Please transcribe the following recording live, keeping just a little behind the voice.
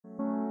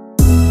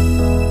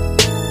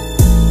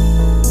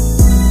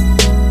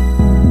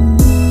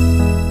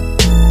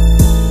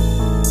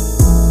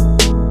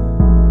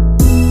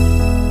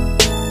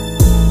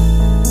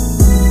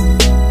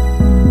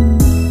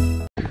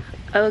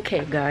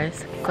Okay,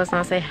 guys. Let's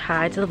now say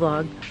hi to the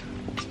vlog.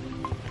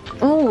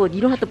 Oh,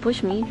 you don't have to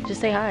push me.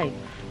 Just say hi.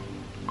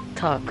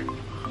 Talk.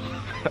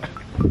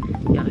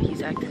 Yeah,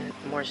 he's acting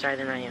more shy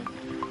than I am.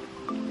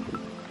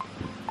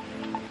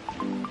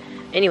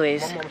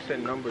 Anyways. My mom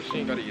said number. She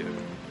ain't got it yet.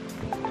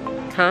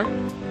 Huh?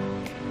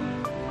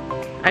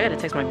 I gotta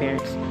text my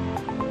parents.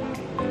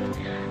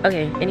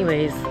 Okay,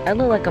 anyways. I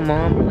look like a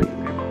mom or like a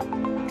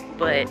grandma,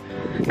 but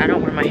I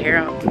don't wear my hair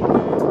out.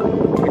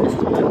 This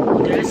is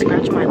what, did I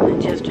scratch my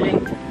lens yesterday?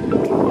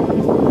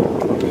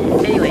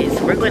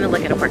 Anyways, we're going to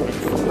look at apartments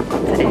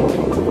today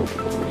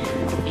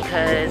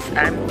because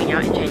I'm moving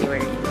out in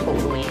January,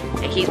 hopefully,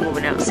 and he's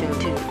moving out soon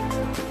too.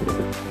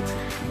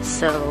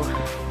 So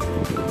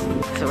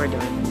that's what we're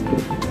doing.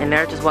 And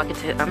they're just walking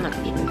to, I'm not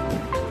gonna show you.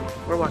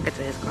 We're walking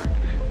to his car.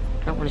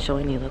 I don't want to show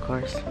any of the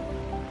cars.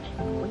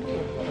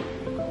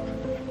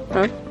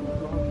 Huh?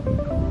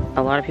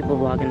 A lot of people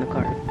vlog in the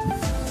car.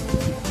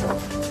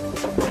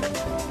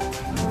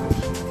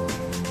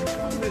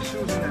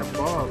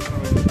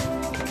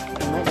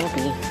 It might not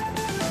be.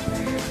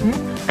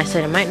 I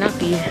said it might not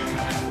be.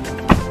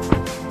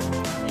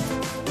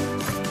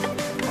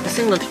 This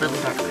thing looks really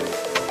dark.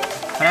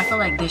 But I feel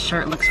like this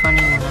shirt looks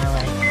funny when I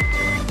like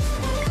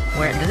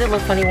wear it. Does it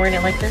look funny wearing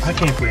it like this? I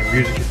can't play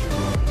music if you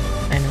vlog.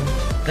 I know.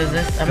 Does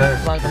this, I'm gonna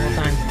vlog the whole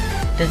time.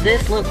 Does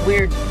this look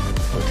weird?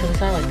 Look to the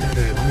side like this?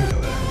 Yeah, let me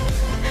know that.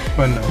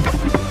 But no.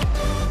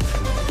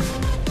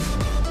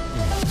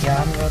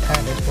 Yeah, I'm real tired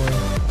of this boy.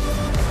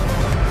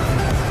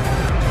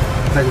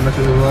 Take a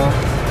message as well.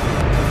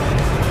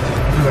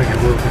 I feel like it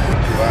will take 2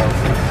 hours.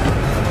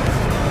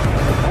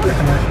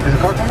 Is the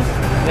car coming?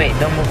 Wait,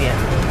 don't move yet.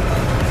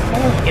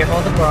 Here,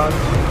 hold the vlog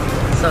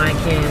so I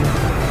can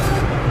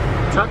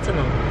talk to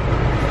them.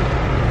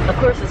 Of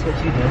course, that's what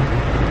you do.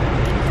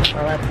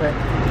 Well, that's it.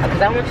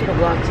 Because I want you to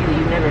vlog too.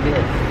 You never did.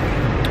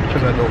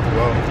 Because I don't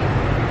vlog.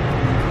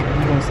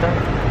 You gonna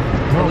start?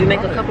 No, if we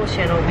make a couple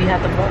channel, we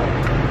have to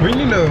vlog. We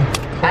need to.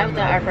 I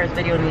thought our first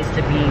video needs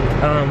to be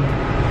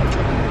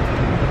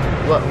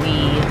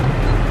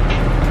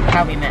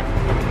how we met.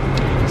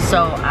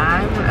 So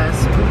I'm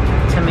asked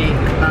to make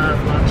a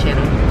vlog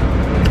channel,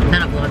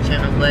 not a vlog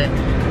channel, but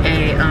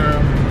a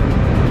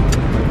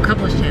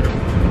couples channel.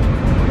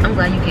 I'm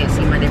glad you can't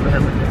see my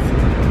neighborhood with this.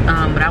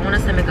 But I want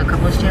us to make a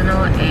couples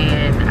channel,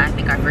 and I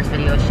think our first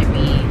video should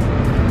be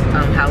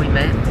how we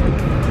met.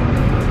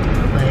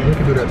 But We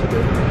can do that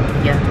today.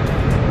 yeah.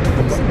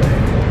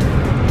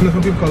 You know,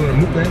 some people call it a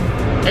mukbang.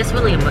 It's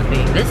really a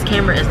mukbang. This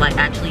camera is like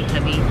actually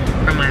heavy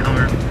from my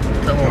arm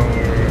to hold. You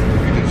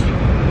just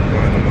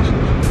line the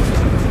muscles.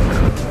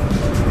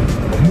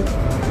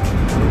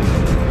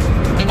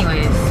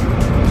 Anyways,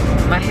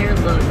 my hair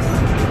looks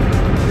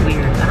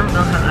weird. I don't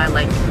know how I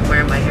like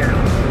wearing my hair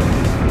out.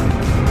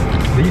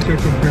 Did you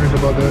text your parents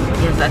about that?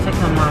 Yes, I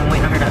texted my mom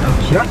waiting on her to know.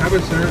 Should I have a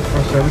service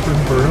person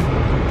for real?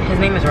 His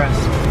name is Russ.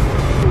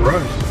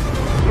 Rush.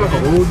 He's like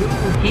an old dude.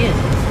 He is.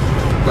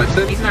 Like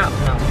 70? He's not,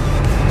 no.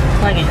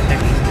 Like in his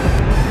 30s.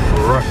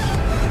 Rush.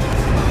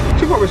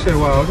 She probably said,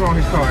 wow, what's wrong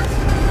with his car?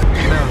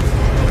 Now,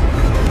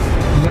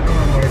 nothing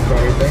wrong with his car.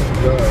 Thank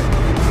God.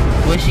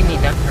 What does she need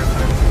done for her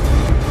car?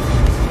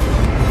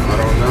 I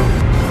don't know.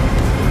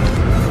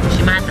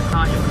 She might have to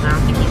call him because I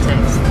don't think he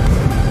texts.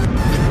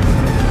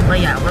 But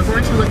yeah, we're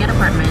going to look at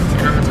apartments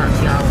and I'm going to talk to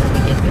y'all when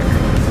we get there.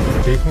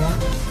 Jaquan?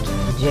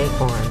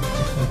 Jaquan.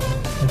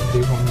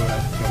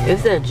 Jaquan.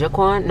 Is it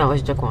Jaquan? No,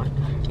 it's Jaquan.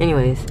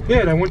 Anyways.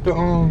 Yeah, I went to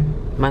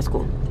my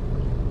school.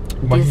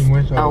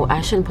 Oh,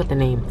 I shouldn't put the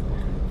name.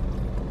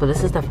 But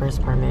this is the first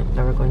apartment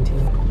that we're going to.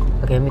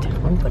 Okay, let me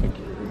put it.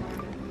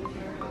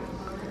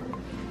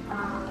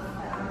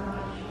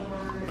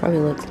 Probably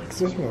looks like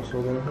This smells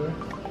so good here.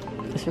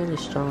 it's really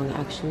strong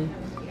actually.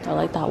 I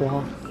like that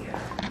wall.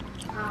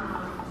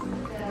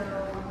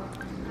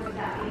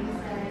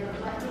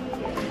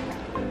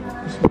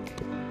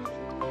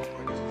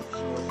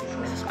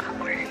 This is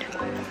awkward.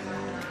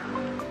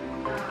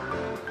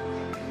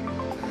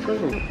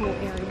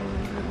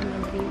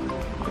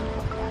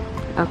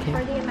 Okay.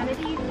 For the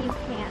amenities, you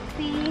can't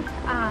see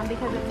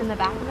because it's in the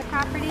back of the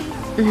property.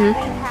 We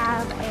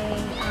have a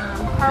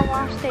car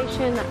wash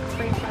station that's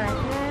free for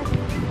residents.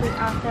 We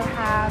also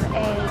have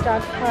a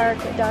dog park,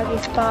 a doggy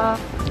spa,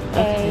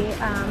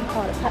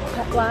 called a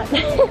pet lot,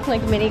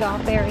 like mini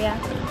golf area,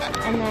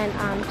 and then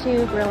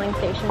 2 grilling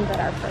stations that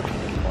are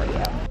propane for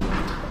you.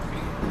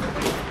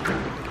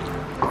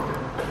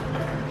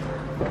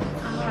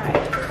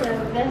 Alright, so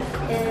this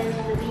is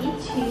the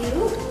B2.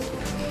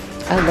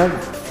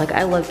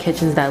 I love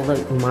kitchens that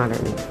look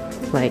modern.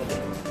 Like,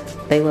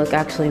 they look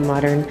actually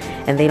modern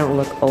and they don't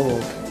look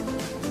old.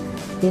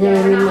 You know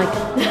what I mean? Like,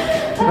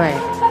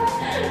 right.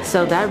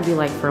 So that would be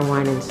like for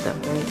wine and stuff,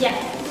 right?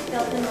 Yes,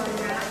 built-in wine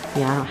rack.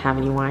 Yeah, I don't have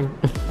any wine.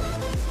 And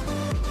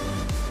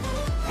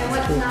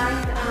what's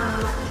nice,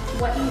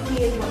 what you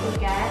see is what you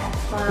get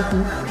for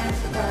apartments.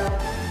 So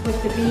with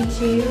the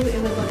B2,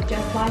 it would look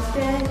just like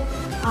this.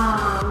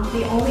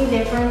 The only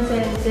difference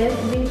is this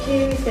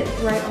B2 sits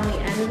right on the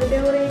end of the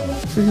building,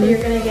 so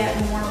you're gonna get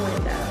more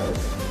windows.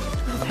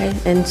 Okay,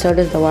 and so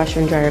does the washer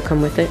and dryer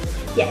come with it?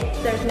 Yes,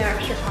 there's no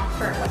extra cost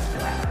for it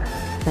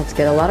whatsoever. That's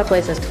good. A lot of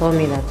places told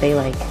me that they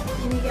like.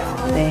 And you get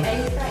all the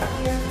space right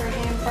here for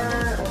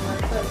hamper or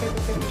toilet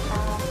paper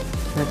towel.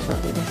 That's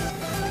really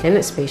nice. And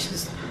it's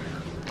spacious.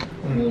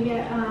 And you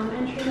get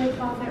entryway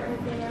closet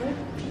right there.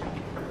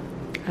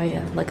 Oh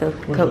yeah, like a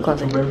coat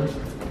closet.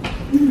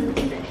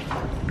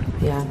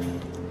 Yeah.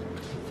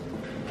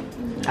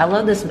 I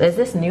love this. Is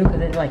this new?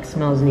 Because it like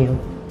smells new.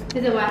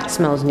 Is it what?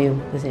 Smells new.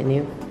 Is it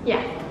new?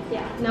 Yeah,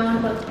 yeah. No one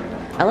closed the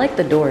door. I like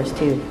the doors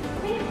too.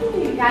 Thank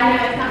you. Yeah, I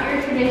know it's not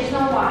your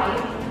traditional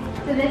white.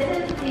 So this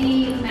is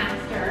the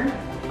master.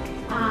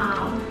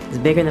 It's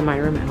bigger than my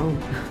room at home.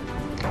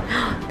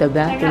 The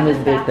bathroom is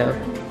big though.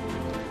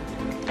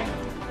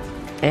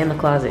 And the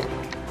closet.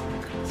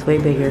 It's way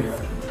bigger.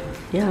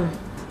 Yeah.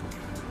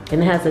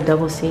 And it has the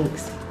double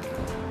sinks.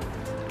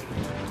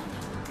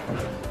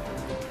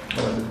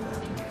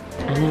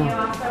 I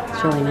know.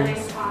 It's really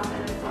nice.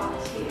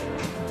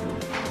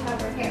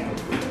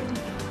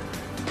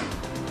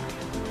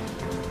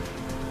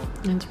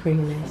 That's pretty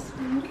nice.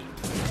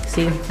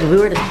 See, if we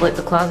were to split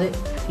the closet,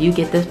 you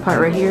get this part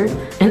right here,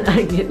 and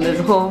I get this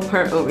whole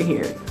part over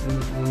here.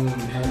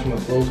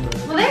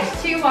 Well,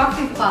 there's 2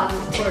 walk-through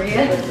closets for you.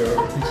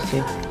 That's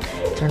 2.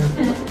 Turn on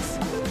this.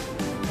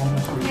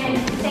 And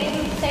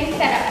same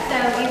setup. So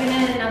even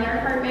in another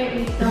apartment,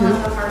 you still have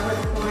the hardwood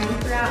flooring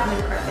throughout and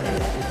then carpet in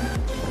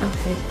bedroom.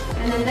 Okay.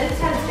 And then this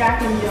has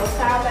Jack and Jill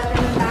style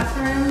bedroom and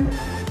bathroom.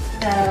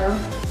 So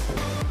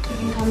you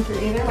can come through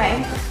either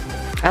way.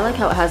 I like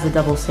how it has the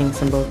double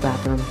sinks in both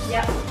bathrooms.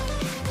 Yep.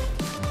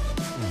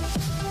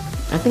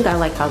 I think I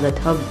like how the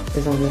tub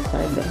is on this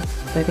side though.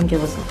 So I think it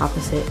was the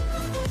opposite.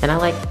 And I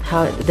like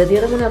how, did the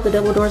other one have the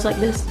double doors like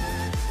this?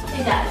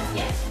 It does,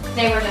 yes.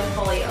 They were just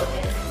fully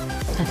open.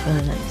 That's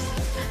really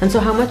nice. And so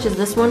how much is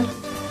this one?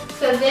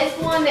 So this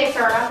one, they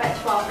start off at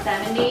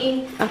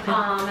 $12.70. Okay.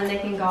 And they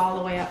can go all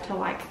the way up to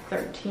like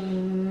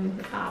 13,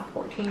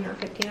 14 or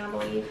 15, I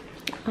believe.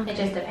 Okay. It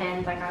just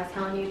depends, like I was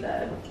telling you,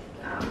 the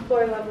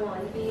floor level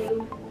and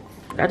view.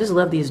 I just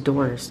love these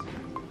doors.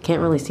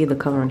 Can't really see the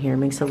color on here. It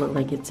makes it look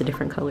like it's a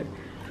different color.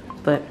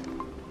 But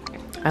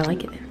I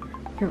like it.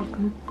 You're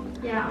welcome.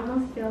 Yeah, it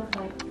almost feels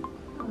like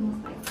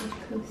this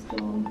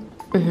coastal.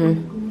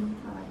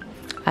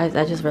 I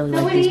just really So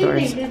like what these do you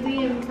doors. think? Did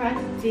we impress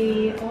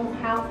the old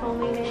house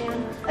only man?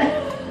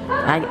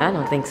 I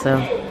don't think so.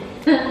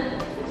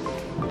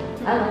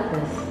 I like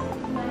this.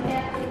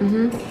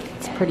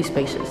 It's pretty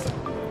spacious.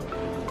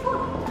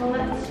 Well,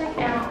 let's check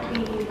out the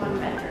 1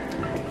 bedroom.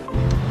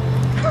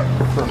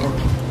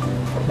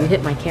 You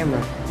hit my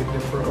camera.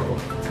 Just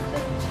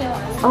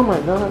chilling. Oh my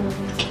god.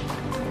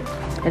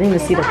 I didn't even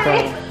see the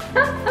front.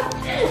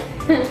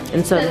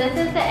 And So so this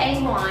is the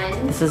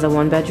A1. this is a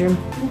 1 bedroom?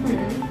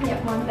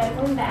 Yep, 1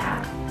 bedroom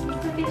bath.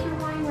 Look at your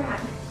wine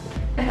rack.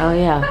 Oh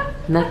yeah.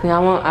 Nothing.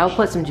 I'll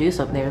put some juice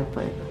up there,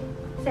 but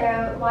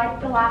So like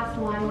the last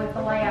one with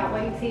the layout,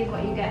 what you see is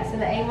what you get. So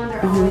the A1s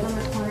are always on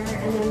the corner,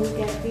 and then you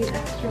get these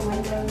extra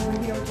windows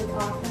over here, which is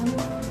awesome.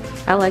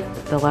 I like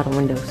a lot of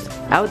windows.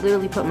 I would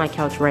literally put my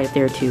couch right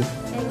there too.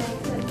 It makes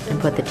it And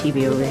put the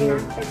TV over here.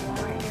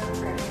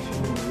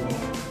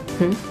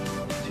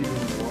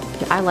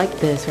 I like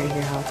this right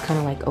here, how it's kind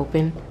of like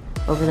open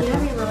over the You know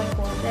top. what'd be really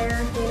cool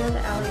there? You know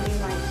the LED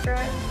light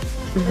strip?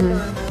 With the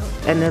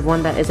remote? And the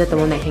one that, is it the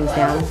one that hangs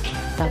down?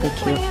 That'd be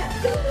cute.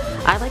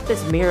 I like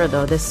this mirror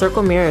though. This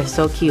circle mirror is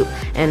so cute.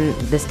 And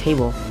this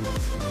table.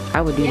 I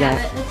would do Yeah,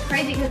 that. it's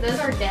crazy because those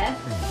are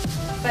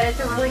desks, but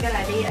it's a really good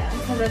idea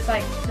because it's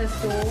like the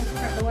stool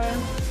right below.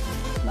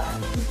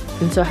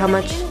 And so how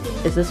much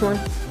is this one?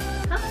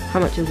 Huh? How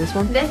much is this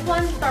one? This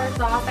one starts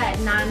off at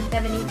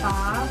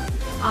 $975,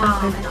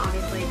 and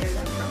obviously there's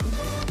a from.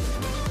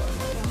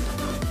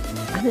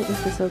 I think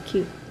this is so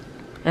cute.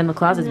 And the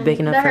closet's big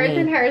enough The for hers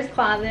and me. hers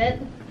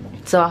closet.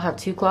 So I'll have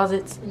 2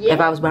 closets Yeah. if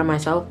I was by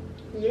myself.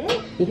 Yeah.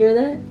 You hear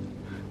that?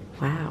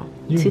 Wow.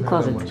 You 2 don't have that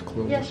closets. much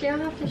clothes. Yes, you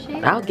don't have to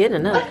share. I'll get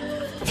enough.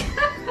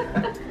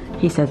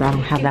 He says I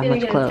don't have that He's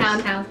much gonna clothes. get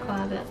a townhouse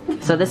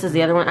closet. So this is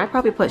the other one. I'd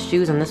probably put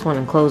shoes in this one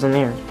and clothes in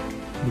there.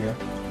 Yeah.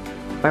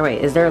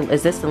 Wait, is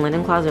this the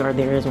linen closet or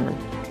there is one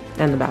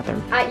in the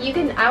bathroom? I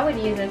would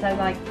use this as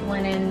like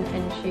linen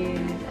and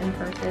shoes and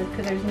purses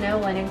because there's no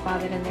linen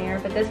closet in there,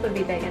 but this would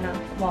be big enough.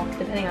 Well,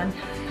 depending on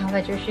how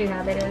much your shoe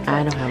habit is.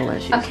 I don't have a lot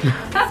of shoes. Okay.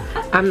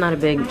 I'm not a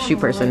big shoe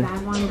person. I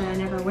have a really bad one, but I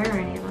never wear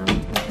any of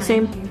them.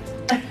 Same.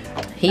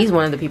 He's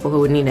one of the people who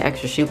would need an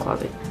extra shoe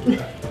closet.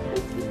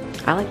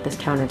 I like this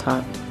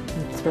countertop.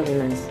 It's really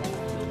nice.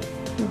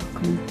 You're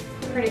welcome.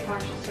 Pretty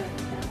cautious.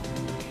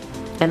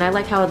 And I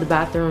like how the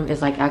bathroom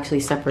is like actually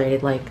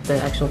separated, like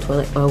the actual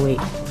toilet. Oh wait,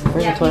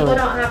 where's Yeah, the toilet?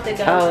 people don't have to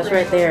go. Oh, it's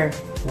right there.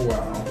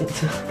 Wow. I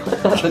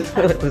thought the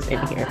toilet was in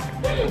here.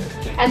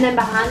 And then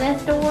behind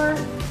this door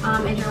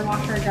is your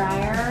washer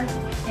dryer.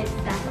 It's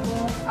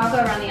stackable. I'll go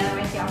around the other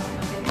way so y'all can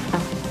open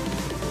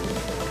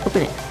it.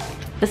 Open it.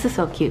 This is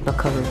so cute, the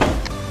cover. And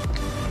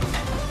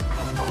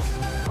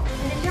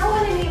did y'all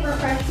want any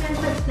refreshments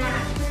or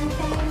snacks or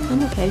anything?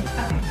 I'm okay.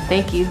 Okay.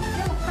 Thank you.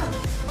 Yeah, no problem.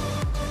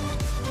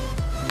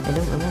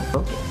 I won't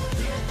focus.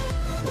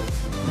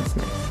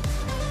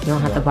 You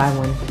don't have to buy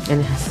one,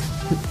 and it has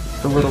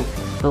the little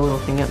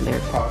thing up there.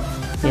 So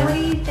Yeah. what do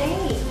you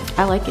think?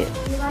 I like it.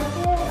 You like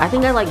it? I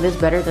think I like this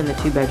better than the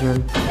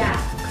 2-bedroom. Yeah.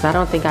 Cause I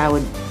don't think I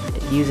would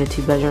use a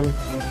 2-bedroom.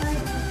 It's like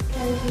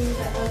cozy,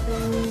 but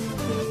open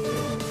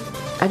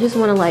to I just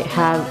want to like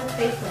have.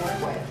 space to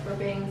work with for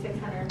being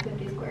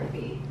 650 square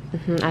feet.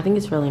 I think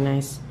it's really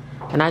nice,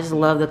 and I just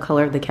love the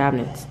color of the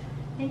cabinets.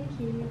 Thank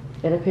you.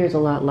 It appears a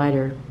lot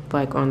lighter,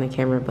 like on the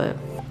camera, but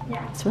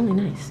Yeah. it's really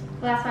nice.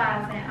 Well, that's why I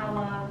was saying I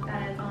love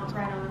that it's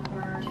right on the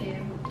corner too.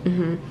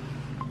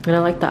 And I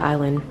like the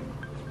island,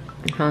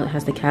 and how it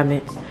has the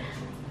cabinets.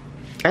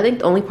 I think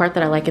the only part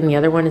that I like in the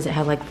other one is it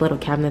has like a little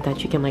cabinet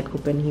that you can like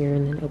open here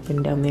and then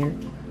open down there.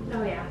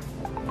 Oh yeah.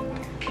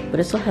 But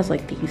it still has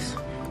like these,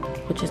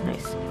 which is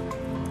nice.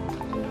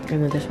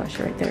 And the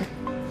dishwasher right there.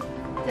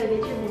 So get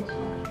your mention.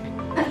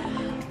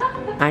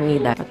 I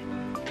need that.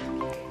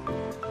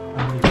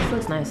 This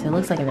looks nice. It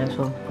looks like an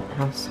actual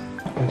house.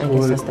 That's I guess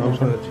what that's I'm the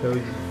trying bedroom. to tell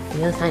you.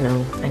 Yes, I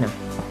know. I know.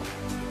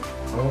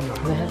 Oh But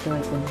I my. have to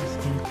like this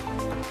thing.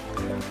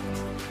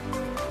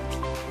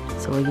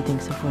 So what do you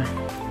think so far?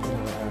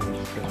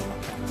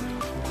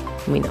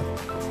 Let me know.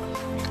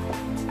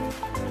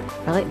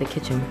 I like the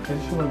kitchen. I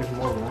just want to get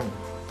more room.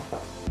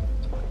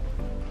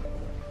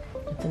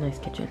 It's a nice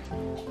kitchen.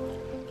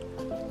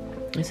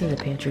 This is a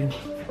pantry.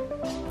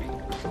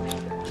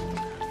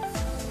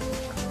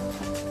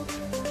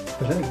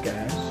 Is that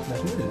gas? That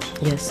is.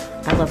 Yes,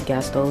 I love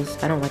gas stoves.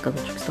 I don't like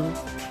electric stoves.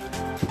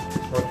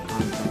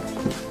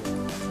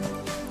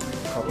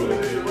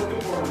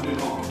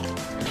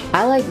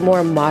 I like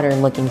more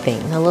modern looking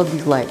things. I love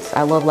these lights.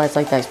 I love lights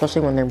like that,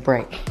 especially when they're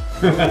bright.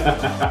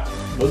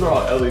 Those are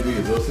all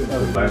LEDs. Those things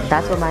are nice.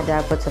 That's what my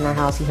dad puts in our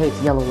house. He hates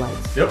yellow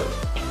lights. Yep.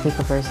 He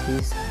prefers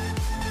these.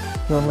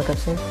 You want to look up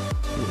soon?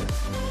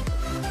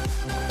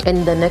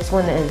 And the next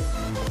one is,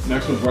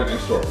 Next one's right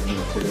next door. We're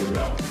gonna take a look at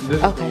that one.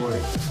 This Okay. is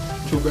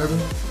the 2-bedroom?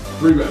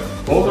 3-bedroom.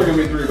 Both are gonna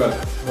be 3-bedroom.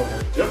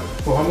 Okay. Yep.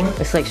 For how much?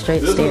 it's like straight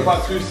This one's stairs.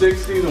 about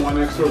 260. The one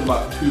next door is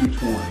about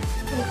 220.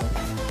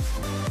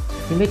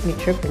 You make me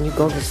trip when you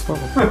go this slow.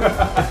 I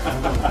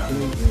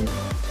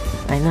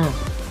know.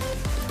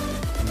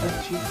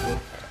 That's cheap.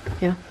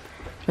 Yeah,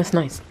 that's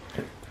nice.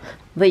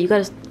 But you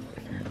gotta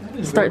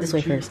start this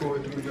way first. For a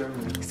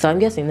 3-bedroom. So I'm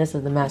guessing this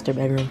is the master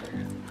bedroom.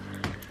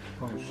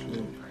 Oh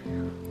shit.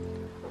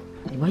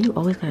 Why you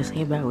always gotta say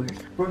it backwards?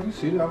 Bro, you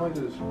see that? I like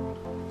this.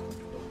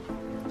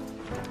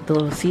 The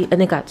little seat,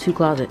 and it got 2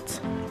 closets.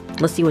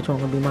 Let's see which one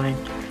will be mine.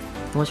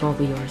 And which one will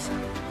be yours.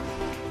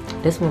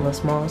 This one looks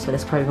small, so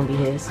that's probably gonna be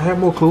his. I have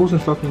more clothes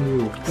and fucking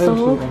you. That is So?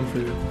 so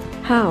unfair.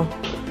 How?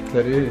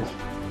 That is.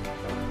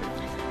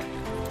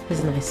 This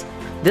is nice.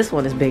 This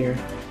one is bigger.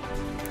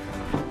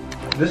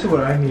 This is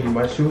what I need.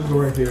 My shoes are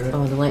right here.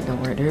 Oh, the light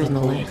don't work. There is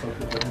no light.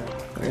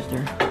 Or is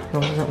there? No,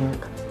 it doesn't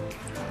work.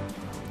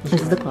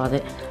 This is the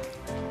closet.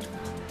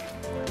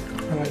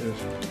 I like this.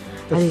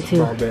 I do too.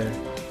 Small bed.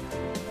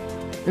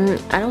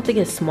 I don't think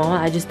it's small.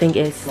 I just think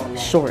it's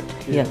short.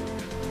 Yeah.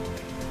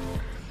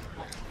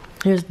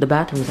 Here's the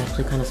bathroom is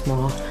actually kind of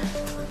small.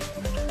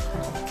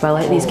 But I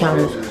like these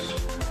counters.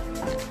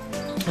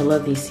 I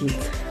love these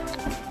seats.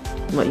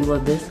 What, you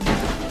love this?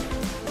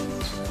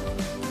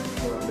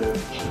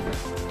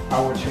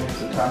 I would change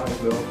the titles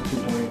though.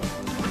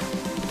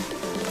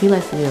 2.0. He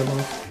likes to do them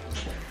both.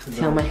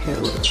 See how my hair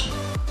looks.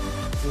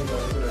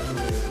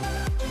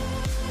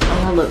 Oh,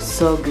 that looks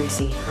so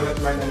greasy. That's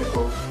magnetic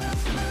clothes.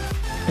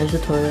 There's the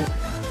toilet.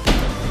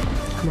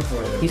 Come on.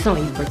 You sound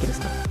like you're breaking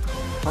stuff.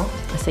 Huh?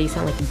 I say you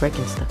sound like you're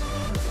breaking stuff.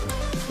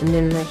 And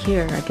then right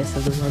here, I guess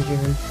is the laundry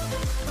room.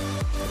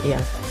 Yeah,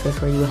 so that's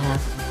where you would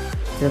have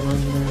the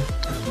laundry room.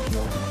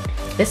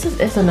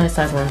 It's a nice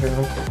size laundry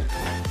room.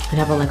 And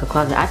have like a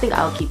closet. I think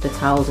I'll keep the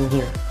towels in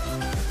here.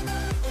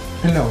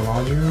 In the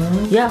laundry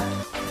room? Yeah.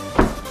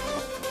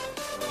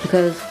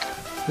 Because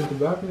Does the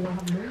bathroom not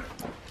have that?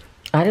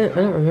 I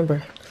don't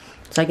remember.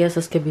 So I guess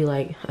this could be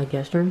like a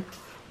guest room,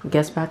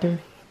 guest bathroom.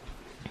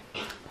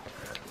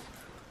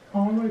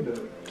 Oh, I like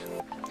that.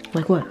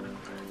 Like what?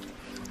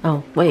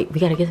 Oh wait, we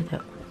gotta get to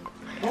that.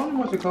 I wonder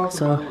how much it costs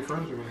So- to buy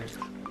furniture in here.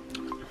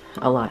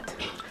 A lot.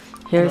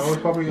 Here's No,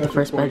 it's probably the actually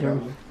first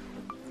bedroom.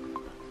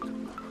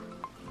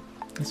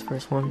 This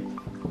first one.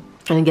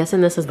 And I'm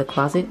guessing this is the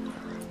closet.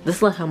 This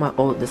is like how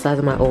the size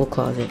of my old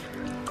closet.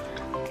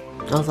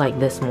 I was like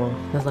this small.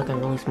 That's like a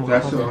really small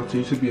That's closet. so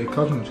you should be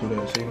accustomed to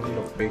that, so you don't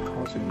need a big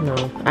closet. No,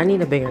 I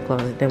need a bigger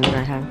closet than what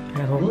I have at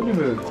You home. don't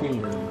need a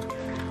clean room.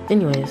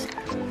 Anyways,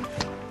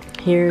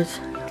 here's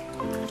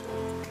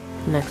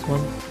the next one.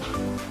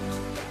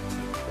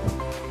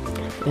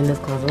 In this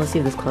closet. Let's see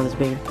if this closet's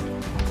bigger.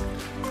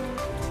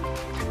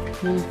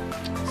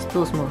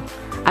 Still small.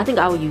 I think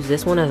I would use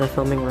this one as a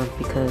filming room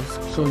because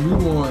So you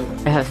want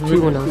it has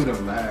 2 windows. to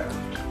the lab.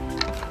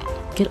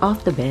 Get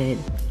off the bed.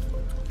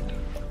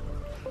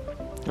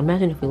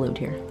 Imagine if we lived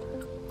here.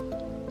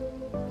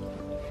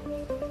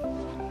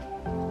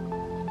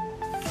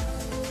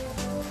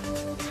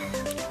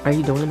 Are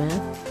you doing the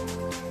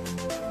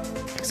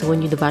math? So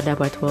when you divide that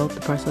by 12,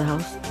 the price of the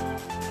house,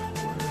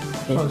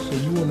 it. Oh, so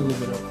you want to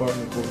live in an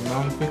apartment for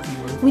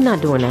 $950, right? We're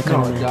not doing that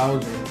kind No, of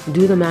math. $1,000.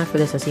 Do the math for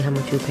this and see how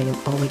much you pay.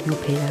 Oh wait, you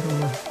pay that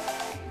on.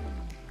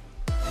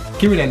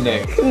 Give me that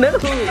neck. No.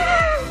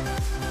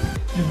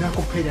 You're not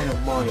gonna pay that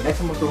in money. That's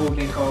how much the whole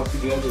thing costs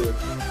together.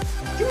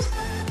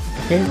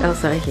 Here's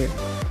outside here.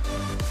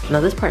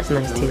 No, this part's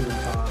nice too.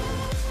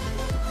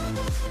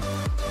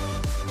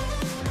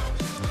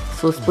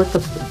 So split the,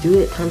 do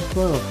it times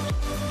 12.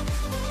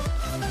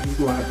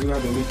 You have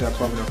to lease that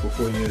apartment up for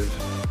 4 years.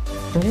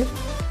 Okay.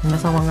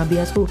 That's how long I'll be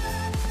at school.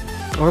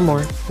 Or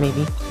more,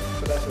 maybe. So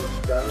that's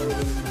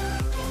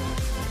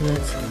And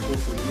that's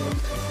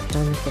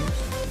down the stairs.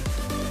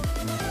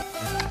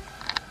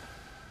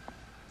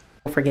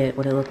 Don't forget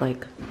what it looked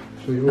like.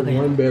 So your Okay.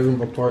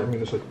 1-bedroom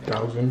apartment is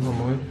 $1,000 a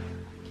month.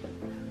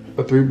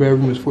 A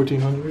 3-bedroom is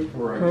 $1,400.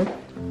 Right. Huh?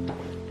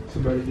 It's a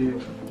better deal.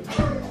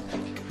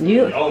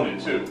 You. You own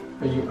it too.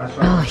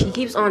 Oh, he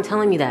keeps on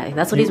telling me that.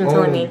 That's what he's been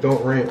telling me.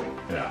 Don't rent.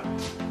 Yeah.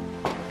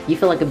 You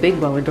feel like a big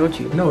baller, don't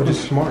you? No,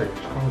 just smart. It's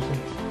common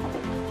sense.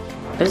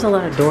 There's a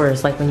lot of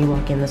doors, like when you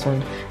walk in this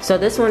one. So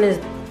this one is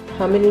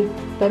how many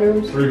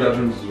bedrooms? 3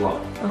 bedrooms as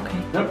well. Okay.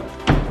 Yep.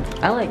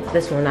 I like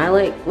this one. I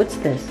like, what's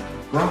this?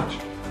 Garage.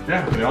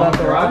 Yeah, they all have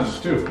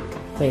garages too.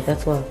 Wait,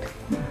 that's locked.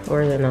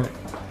 Or is it not?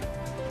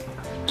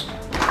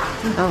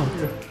 Oh.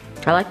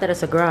 I like that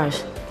it's a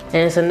garage. And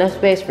it's enough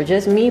space for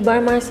just me by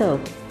myself.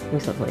 Let me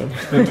stop playing.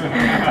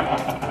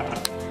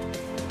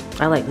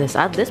 I like this.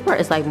 This part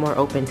is like more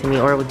open to me.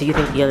 Or do you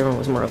think the other one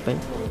was more open?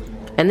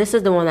 And this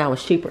is the one that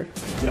was cheaper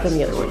Yes, than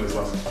the other this one. one is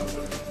less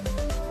expensive.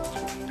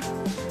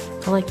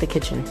 I like the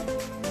kitchen.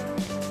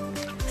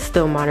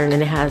 Still modern,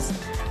 and it has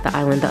the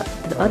island up.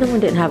 The other one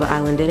didn't have an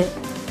island, did it?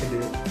 It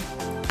did.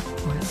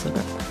 Oh, that's so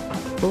good.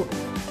 Oh,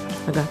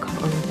 I got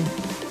caught on the thing.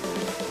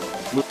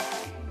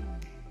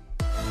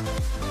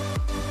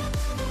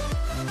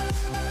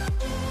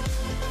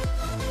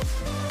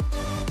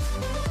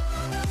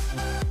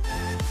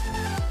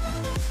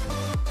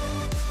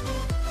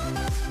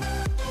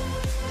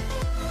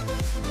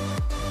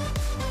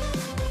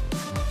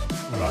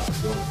 About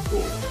this building.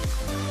 Cool.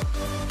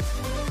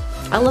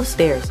 I love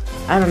stairs.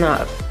 I don't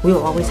know. We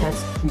will always have.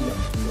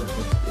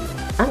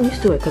 I'm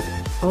used to it because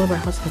all of our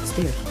house had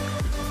stairs.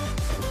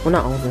 Well,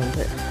 not all of them,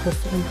 but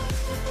most of them.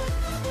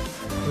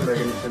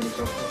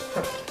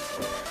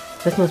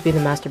 This must be the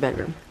master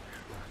bedroom.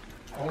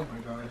 Oh my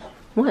gosh.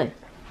 What?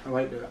 I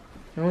like that. It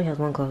only has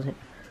one closet.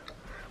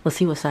 Let's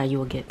see what side you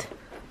will get.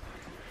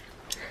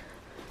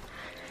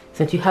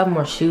 Since you have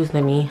more shoes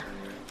than me,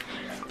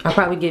 I'll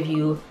probably give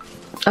you.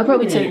 I'll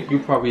probably take. You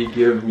probably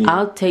give me.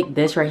 I'll take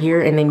this right here,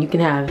 and then you can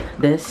have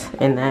this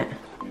and that.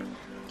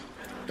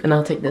 And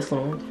I'll take this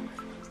one.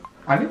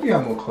 I think you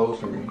have more clothes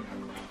than me.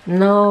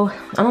 No,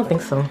 I don't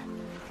think so.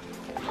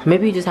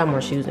 Maybe you just have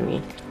more shoes than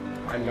me.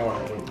 I know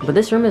I would. But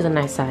this room is a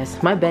nice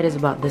size. My bed is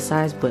about this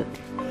size, but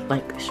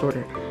like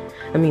shorter.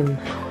 I mean,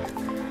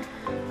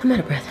 I'm out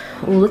of breath.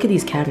 Oh, look at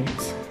these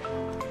cabinets.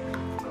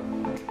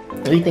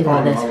 What do you think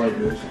about I this? like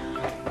this.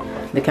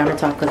 The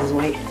countertop because it's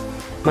white.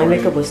 My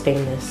makeup was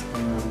stainless.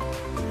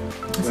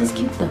 This is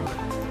cute though.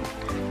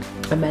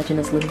 Imagine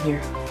us living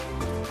here.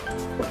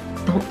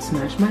 Don't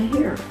smash my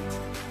hair.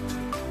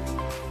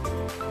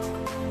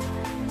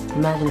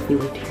 Imagine if we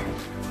lived here.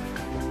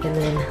 And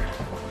then,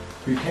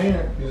 You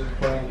can. You're just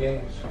playing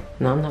games.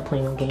 no, I'm not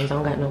playing no games. I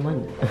don't got no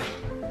money.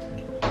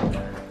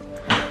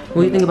 What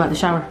do you think about the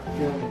shower?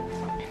 Yeah.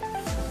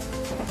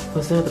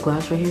 Was there the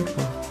glass right here?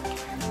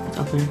 Oh, it's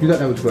open. You thought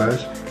that was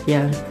glass?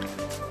 Yeah.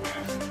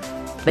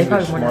 They You're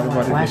probably smart wonder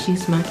about it. why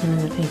she's smacking in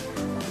the face.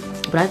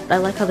 But I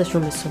like how this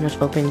room is so much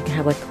open. You can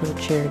have like a little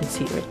chair and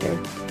seat right there.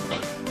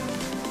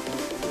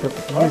 The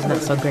view is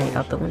not so great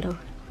out the window.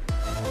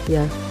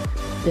 Yeah.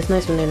 It's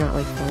nice when they're not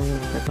like falling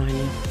right behind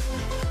you.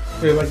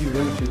 Yeah, like you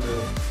limited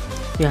the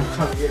Yeah.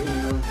 time to get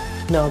you.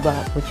 No,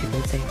 about what you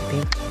can say, I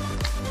think.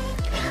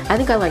 I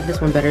think I like this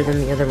one better than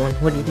the other one.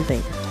 What do you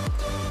think?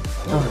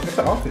 Oh, it's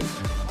an office.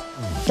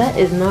 That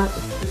is not.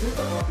 Is this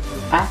an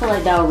office? I feel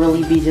like that would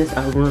really be just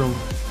a room.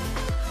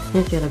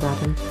 Here's the other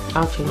bathroom.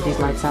 I'll change these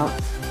lights out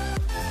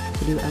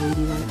to do LED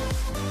lights.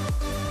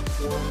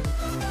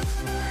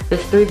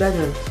 There's 3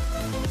 bedrooms.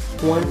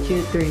 1,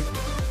 2, 3.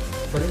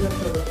 What is that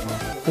for the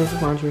office? This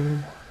is laundry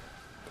room.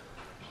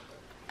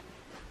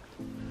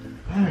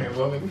 Alright,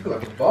 well, make me feel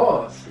like a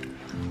boss.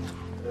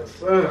 Yes,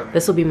 sir.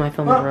 This will be my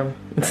filming room.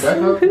 Back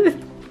up.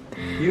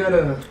 You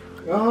gotta.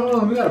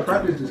 Oh, we gotta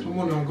practice this. Come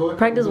on, now, go ahead.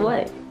 Practice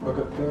what? Look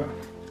up there.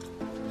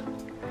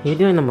 You're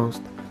doing the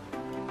most.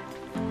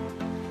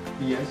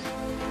 Yes.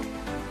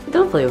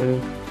 Don't play with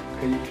me.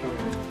 Okay, you come in.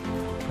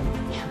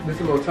 This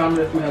is a little time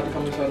that we have to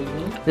come inside this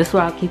room. This is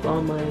where I'll keep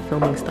all my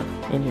filming stuff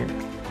in here.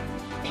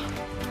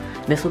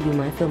 This will be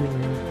my filming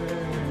room.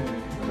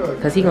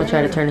 Because he's going to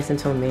try to turn this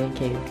into a man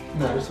cave.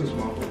 No, this is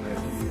small for that.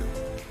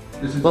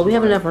 This is Well, we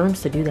have enough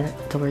rooms to do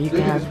that. To where you can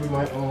This have... is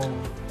my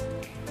own.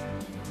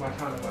 My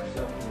time to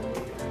myself.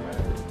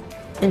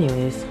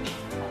 Anyways.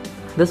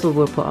 This is where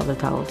we'll put all the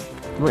towels.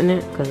 Wouldn't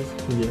it? Because...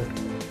 Yeah.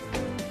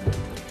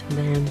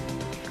 Then...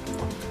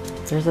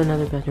 There's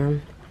another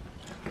bedroom.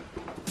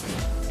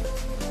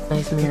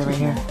 Nice mirror right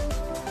here.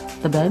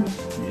 The bed?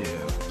 Yeah.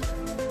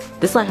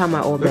 This is like how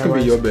my old That bed could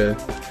was. be your bed.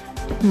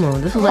 No,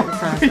 this is like the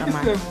size of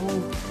my.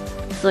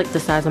 This is like the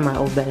size of my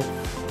old bed.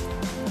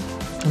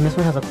 And this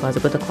one has a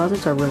closet, but the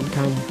closets are really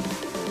tiny.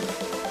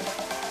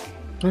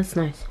 That's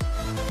nice.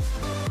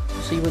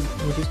 So would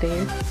you stay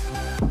here?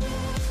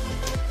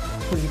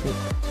 What do you think?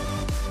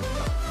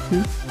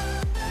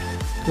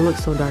 It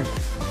looks so dark.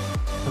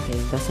 Okay,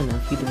 that's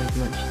enough. You doing too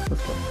much.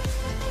 Let's go.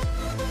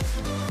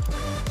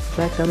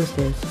 Back down the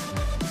stairs.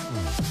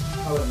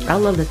 I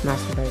love this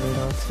master bedroom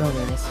though. It's so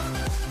nice.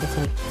 It's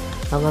like,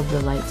 I love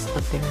the lights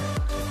up there.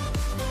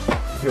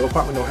 Your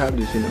apartment don't have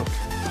this, you know.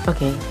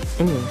 Okay,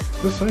 anyways.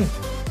 Just saying.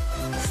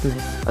 It's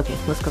nice. Okay,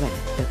 let's go back.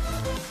 Yeah.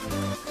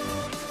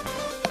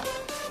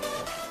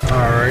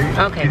 Alright.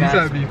 Okay, You guys.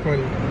 try to be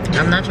funny.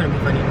 I'm not trying to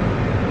be funny.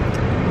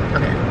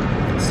 Okay,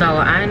 so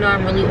I know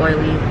I'm really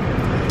oily.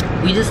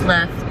 We just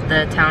left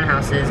the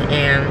townhouses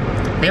and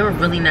they were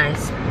really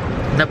nice.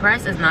 The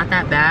price is not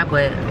that bad,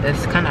 but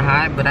it's kind of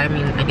high. But I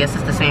mean, I guess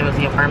it's the same as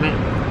the apartment.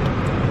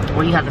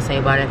 What do you have to say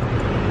about it?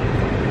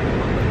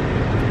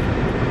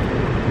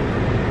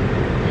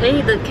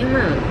 Hey, the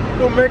camera.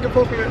 No, American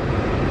folks here.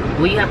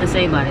 What do you have to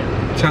say about it?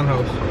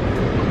 Townhouse.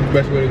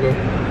 Best way to go.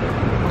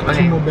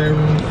 Okay. 2 more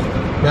bedrooms,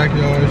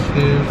 backyard,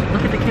 stairs.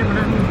 Look at the camera,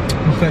 not me.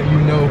 It's like you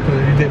know,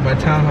 because you did my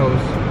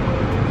townhouse.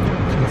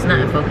 It's not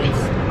in focus.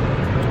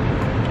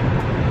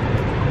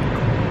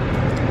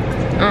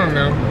 I don't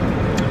know.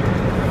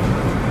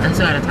 I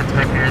still gotta talk to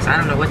my parents. I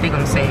don't know what they're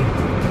gonna say.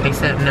 They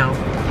said no.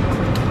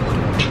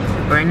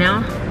 Right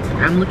now,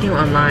 I'm looking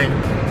online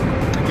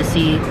to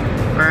see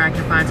where I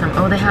can find some.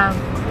 Oh, they have.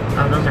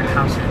 Oh, those are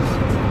houses.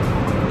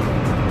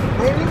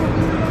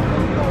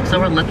 So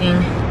we're looking,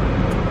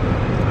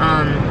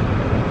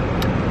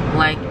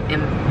 like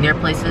near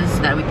places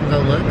that we can go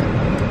look.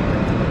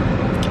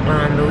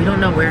 But we don't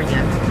know where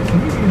yet.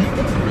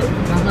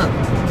 Oh look,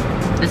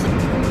 this is.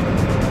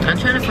 I'm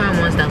trying to find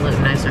ones that look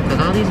nicer because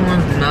all these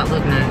ones do not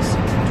look nice.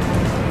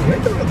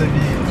 Look at the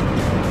view.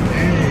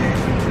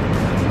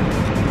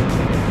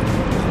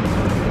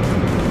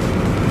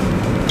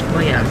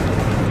 Oh yeah.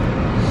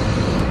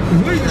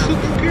 Why you so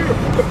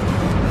careful?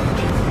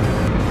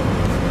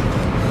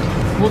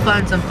 We'll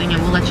find something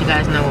and we'll let you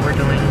guys know what we're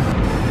doing.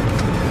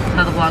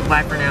 Tell the vlog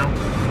bye for now.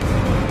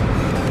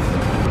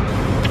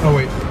 Oh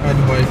wait, I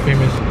know why it's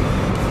famous.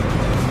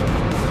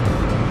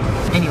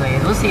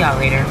 Anyways, we'll see y'all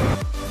later.